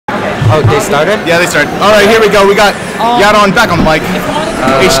Oh, they started? Yeah, they started. All right, here we go. We got Yadon back on the mic,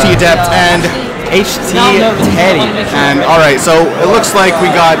 HT Adept, and HT Teddy. And all right, so it looks like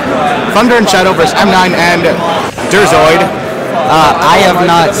we got Thunder and Shadow versus M9 and DerZoid. I have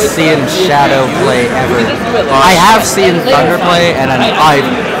not seen Shadow play ever. I have seen Thunder play, and I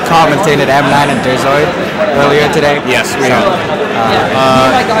commentated M9 and DerZoid earlier today. Yes, we have.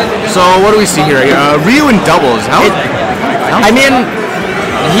 So what do we see here? Ryu in doubles. I mean,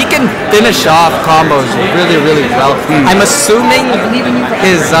 he can finish off combos really, really well. I'm assuming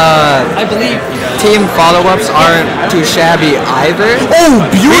his team follow-ups aren't too shabby either. Oh,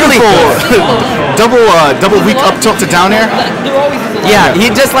 beautiful! Really double weak up tilt to down air. Yeah, he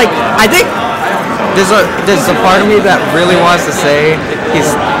just like, I think there's a part of me that really wants to say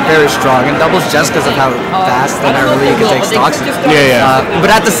he's very strong in doubles just because of how fast and early he can take stocks. Yeah. But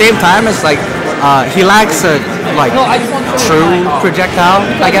at the same time, it's like he lacks a true projectile,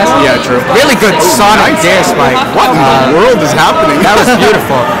 I guess. Yeah, true. Really good sonic dare spike. What in the world is happening? That was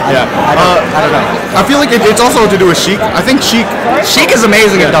beautiful. Yeah. I don't know. I feel like it's also to do with Sheik. I think Sheik is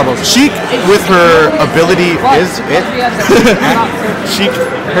amazing in doubles. Sheik with her ability is it. Sheik,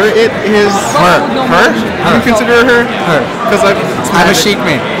 her it is her. You consider her? Her. Because I'm a Sheik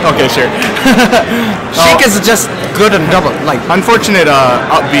man. Okay, sure. Sheik is just good in double. Like unfortunate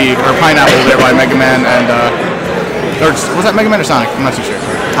up B or pineapple there by Mega Man and or was that Mega Man or Sonic? I'm not too sure.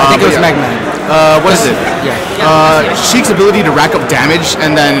 I think it was Mega Man. What is it? Yeah. Sheik's ability to rack up damage,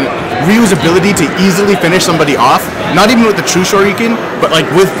 and then Ryu's ability to easily finish somebody off. Not even with the true Shoryuken, but like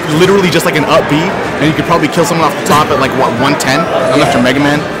with literally just like an up B, and you could probably kill someone off the top at like what 110 unless you're Mega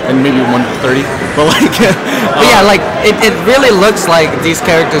Man, and maybe 130. But like, but yeah, like it really looks like these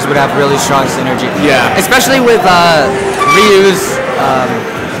characters would have really strong synergy. Yeah. Especially with Ryu's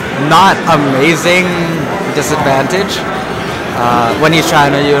not amazing disadvantage when he's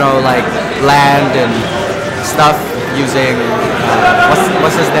trying to, like land and stuff using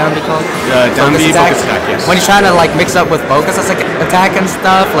what's his down be called? Down B focus attack. Yes. When he's trying to like mix up with focus attack and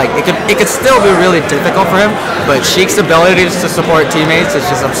stuff, like it could still be really difficult for him. But Sheik's ability to support teammates is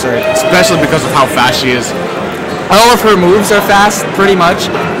just absurd, especially because of how fast she is. All of her moves are fast, pretty much.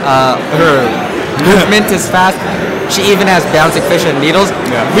 Her movement is fast. She even has bouncing fish and needles.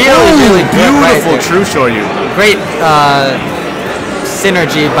 Yeah. Really good. Beautiful true Shoryu. Great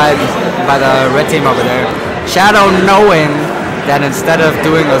synergy by the red team over there. Shadow knowing that instead of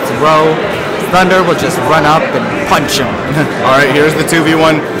doing a throw, Thunder will just run up and punch him. All right, here's the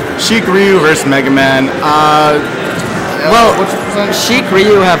 2v1. Sheik Ryu versus Mega Man. Well, Sheik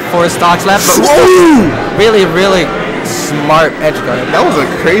Ryu have 4 stocks left, but really smart edge guard. That was a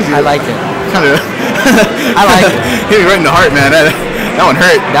crazy. I like it. Kind of. I like it. Hit me right in the heart, man. That one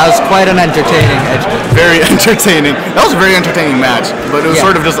hurt. That was quite an entertaining edge guard. Very entertaining. That was a very entertaining match, but it was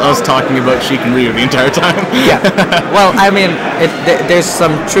sort of just us talking about Sheik and Ryu the entire time. Yeah. Well, I mean, there's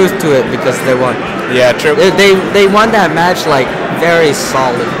some truth to it because they won. Yeah, true. They won that match like very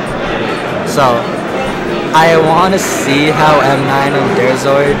solid. So I want to see how M9 and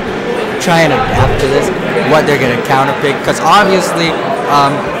DerZoid try and adapt to this. What they're gonna counterpick, because obviously.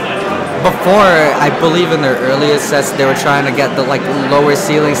 Before, I believe in their earliest sets, they were trying to get the like lower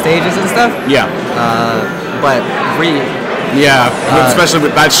ceiling stages and stuff. Yeah. But yeah, especially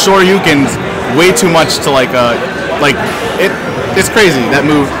with that Shoryuken, way too much to like it's crazy that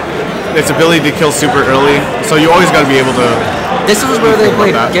move. Its ability to kill super early, so you always got to be able to. This is where they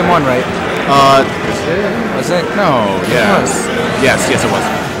played Game 1, right? Was it? No. Yes. Yes, it was.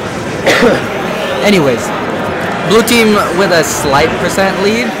 Anyways. Blue team with a slight percent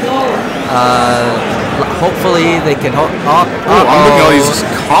lead. Hopefully they can hold. I'm looking at all these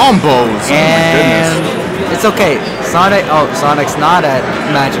combos. And it's okay. Sonic's not at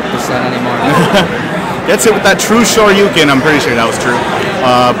magic percent anymore. Gets hit with that true Shoryuken. I'm pretty sure that was true.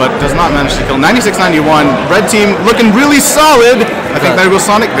 But does not manage to kill. 96-91. Red team looking really solid. I think there goes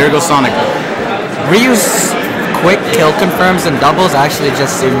Sonic. There goes Sonic. Ryu's quick kill confirms and doubles actually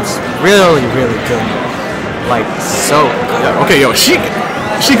just seems really good. Like, so good. Yeah, okay,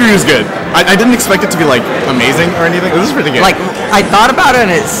 Sheik Ryu's good. I didn't expect it to be, like, amazing or anything. This is pretty good. Like, I thought about it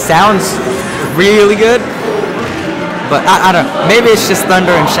and it sounds really good. But I don't know. Maybe it's just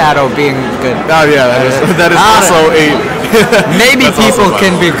Thunder and Shadow being good. Oh, yeah, that is also a... Maybe people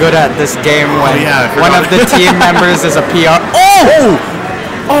can be good at this game when one of the team members is a PR.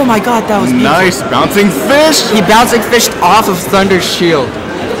 Oh my god, that was beautiful. Nice. Bouncing fish. He bouncing fished off of Thunder's shield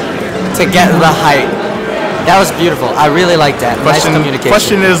to get the height. That was beautiful. I really like that. Nice communication.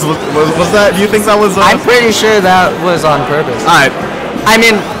 Question is, was that? Do you think that was? I'm pretty sure that was on purpose. Alright. I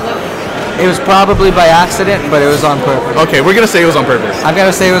mean, It was probably by accident, but it was on purpose. Okay, we're gonna say it was on purpose. I'm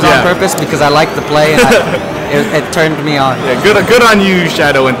gonna say it was on purpose because I liked the play and it turned me on. Yeah, good on you,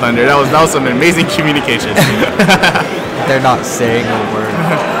 Shadow and Thunder. That was some amazing communication. They're not saying a word.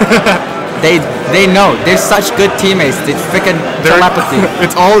 They know. They're such good teammates. They freaking telepathy.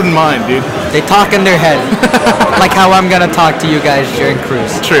 It's all in mind, dude. They talk in their head, like how I'm gonna talk to you guys during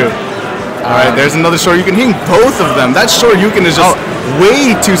cruise. True. All right, there's another Shoryuken hitting both of them. That Shoryuken is just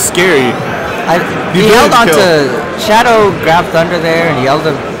way too scary. He held on to Shadow, grabbed Thunder there, and he held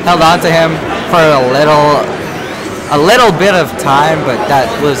on to him for a little bit of time, but that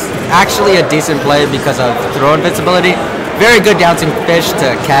was actually a decent play because of throw invincibility. Very good bouncing fish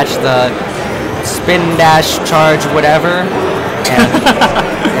to catch the spin dash charge, whatever,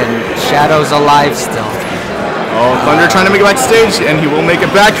 and Shadow's alive still. Oh, Thunder trying to make it back to stage, and he will make it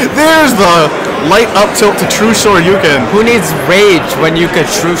back. There's the light up tilt to true Shoryuken. Who needs rage when you could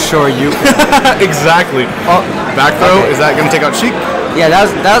true Shoryuken? Exactly. Oh, back throw. Okay. Is that going to take out Sheik? Yeah, that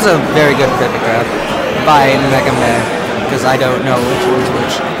was a very good pivot grab by Mega Man, because I don't know which one's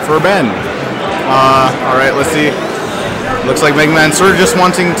which. For Ben. All right, let's see. Looks like Mega Man sort of just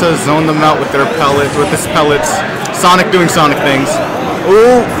wanting to zone them out with their pellets, with his pellets. Sonic doing Sonic things.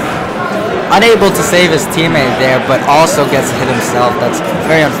 Ooh. Unable to save his teammate there, but also gets hit himself. That's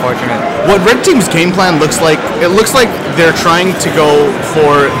very unfortunate. What Red Team's game plan looks like, it looks like they're trying to go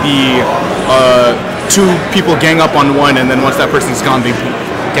for the two people gang up on one, and then once that person's gone, they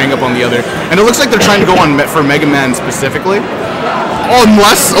gang up on the other. And it looks like they're trying to go on for Mega Man specifically. Oh,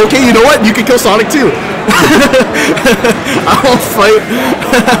 unless, okay, you know what? You can kill Sonic too. I'll fight.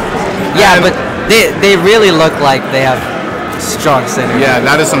 Yeah, but they really look like they have strong synergy. Yeah,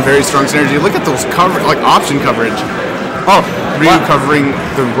 that is some very strong synergy. Look at those option coverage. Oh, Ryu covering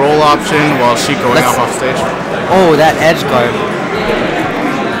the roll option while she going off stage. Oh, that edge guard.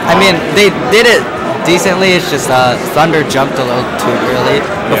 I mean, they did it decently. It's just Thunder jumped a little too early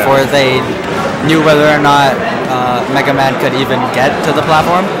before they knew whether or not Mega Man could even get to the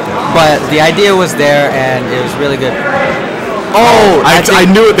platform. But the idea was there, and it was really good. Oh, I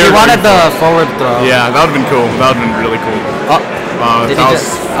knew it. They wanted the forward throw. Yeah, that would have been cool. That would have been really cool. Oh, that was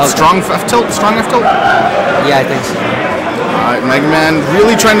strong F tilt. Strong F tilt. Yeah, I think so. Mega Man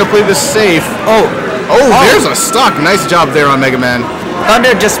really trying to play this safe. Oh, there's a stock. Nice job there on Mega Man.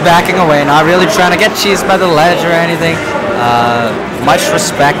 Thunder just backing away, not really trying to get cheesed by the ledge or anything. Much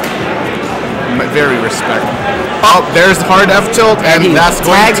respect. Very respect. Oh, there's hard F tilt, and that's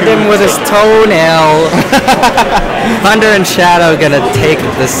going to... tagged him with his toenail. Thunder and Shadow gonna take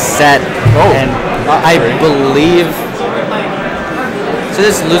the set, and I believe... So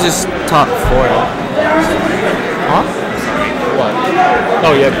this loses top 4. Huh? What?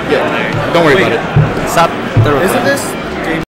 Oh, yeah. Don't worry about it. Stop the recording. Isn't this...